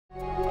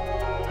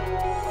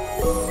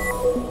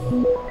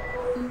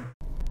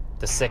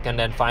The second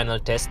and final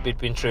test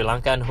between Sri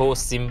Lanka and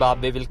host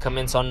Zimbabwe will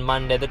commence on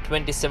Monday, the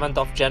 27th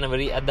of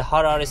January at the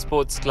Harare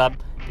Sports Club,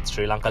 with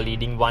Sri Lanka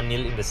leading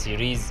 1-0 in the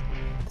series.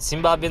 The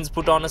Zimbabweans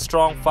put on a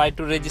strong fight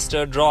to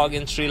register a draw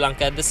against Sri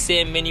Lanka at the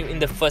same venue in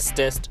the first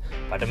test,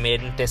 but a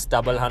maiden test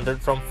double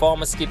 100 from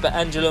former skipper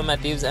Angelo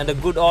Matthews and a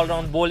good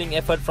all-round bowling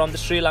effort from the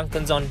Sri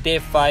Lankans on day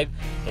 5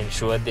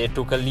 ensured they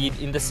took a lead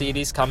in the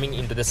series coming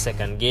into the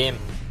second game.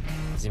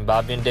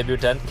 Zimbabwean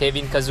debutant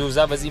Kevin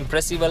Kazuza was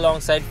impressive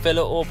alongside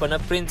fellow opener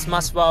Prince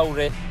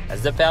Maswaure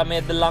as the pair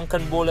made the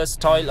Lankan bowlers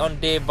toil on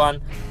day 1,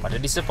 but a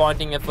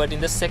disappointing effort in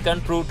the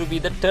second proved to be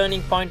the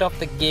turning point of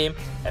the game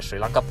as Sri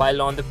Lanka piled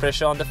on the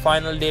pressure on the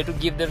final day to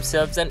give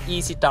themselves an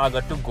easy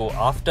target to go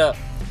after.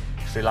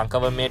 Sri Lanka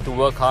were made to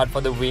work hard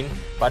for the win,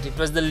 but it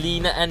was the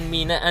leaner and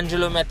meaner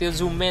Angelo Matthews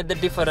who made the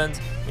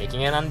difference,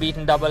 making an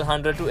unbeaten double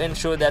 100 to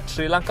ensure that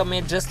Sri Lanka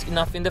made just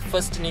enough in the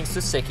first innings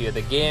to secure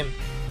the game.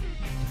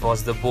 It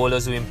was the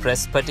bowlers who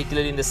impressed,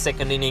 particularly in the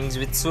second innings,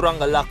 with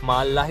Suranga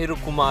Lakmal, Lahiru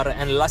Kumara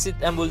and Lasith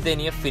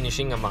Ambuldeniya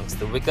finishing amongst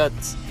the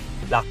wickets.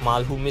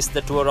 Lakmal, who missed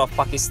the tour of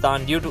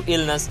Pakistan due to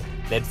illness,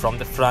 led from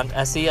the front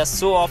as he has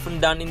so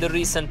often done in the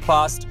recent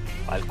past,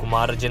 while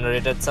Kumara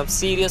generated some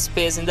serious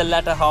pace in the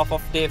latter half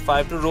of day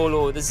 5 to roll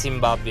over the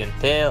Zimbabwean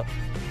tail.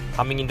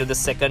 Coming into the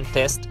second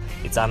test,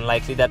 it's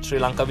unlikely that Sri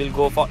Lanka will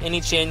go for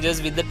any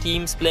changes with the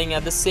teams playing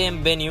at the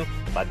same venue,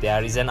 but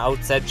there is an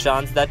outside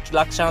chance that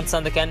Lakshant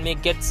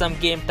Sandakan get some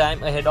game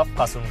time ahead of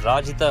Kasun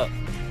Rajitha.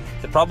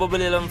 The probable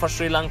 11 for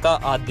Sri Lanka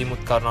are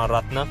Dimuth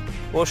Karunaratne,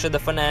 Oshada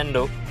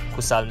Fernando,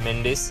 Kusal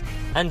Mendis,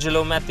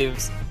 Angelo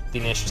Matthews,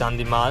 Dinesh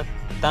Chandimal,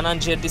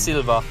 Dhananjay De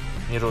Silva,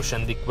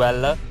 Niroshan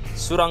Dikwella,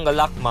 Suranga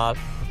Lakmal,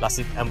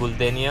 Lasith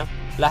Ambuldeniya,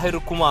 Lahiru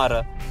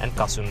Kumara and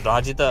Kasun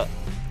Rajitha.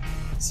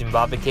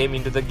 Zimbabwe came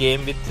into the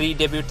game with 3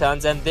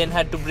 debutants and then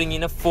had to bring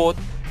in a 4th,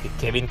 with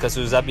Kevin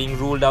Kazuza being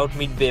ruled out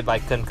midway by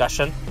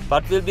concussion,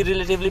 but will be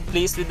relatively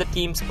pleased with the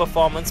team's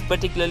performance,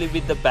 particularly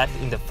with the bat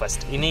in the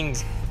first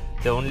innings.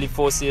 The only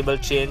foreseeable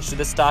change to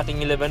the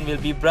starting 11 will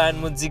be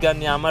Brian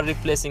Mudziganyama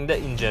replacing the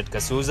injured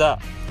Kazuza.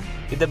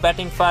 With the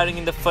batting firing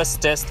in the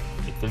first test,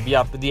 it will be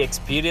up to the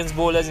experienced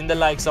bowlers in the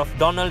likes of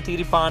Donald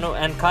Tiripano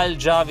and Kyle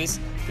Jarvis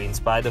to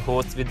inspire the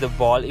hosts with the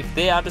ball if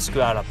they are to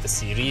square up the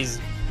series.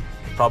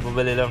 The probable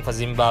 11 for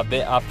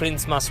Zimbabwe are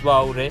Prince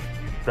Maswaure,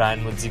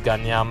 Brian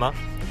Mudziganyama,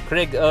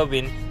 Craig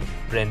Irwin,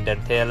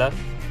 Brendan Taylor,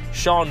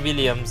 Sean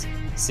Williams,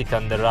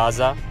 Sikandar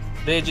Raza,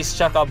 Regis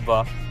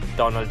Chakabwa,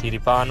 Donald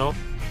Tiripano,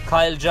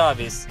 Kyle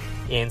Jarvis,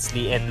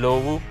 Ainsley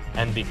Nlovu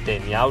and Victor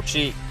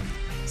Nyauchi.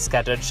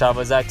 Scattered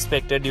showers are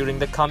expected during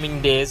the coming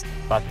days,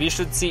 but we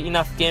should see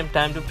enough game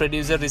time to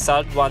produce a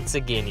result once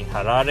again in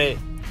Harare.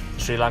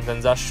 The Sri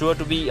Lankans are sure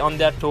to be on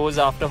their toes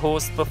after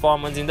host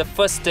performance in the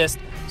first test,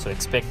 so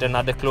expect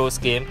another close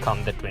game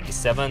come the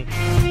 27th.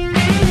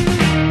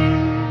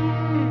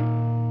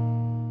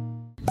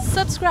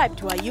 Subscribe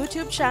to our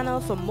YouTube channel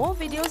for more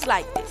videos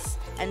like this,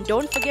 and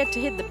don't forget to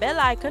hit the bell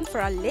icon for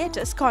our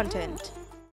latest content.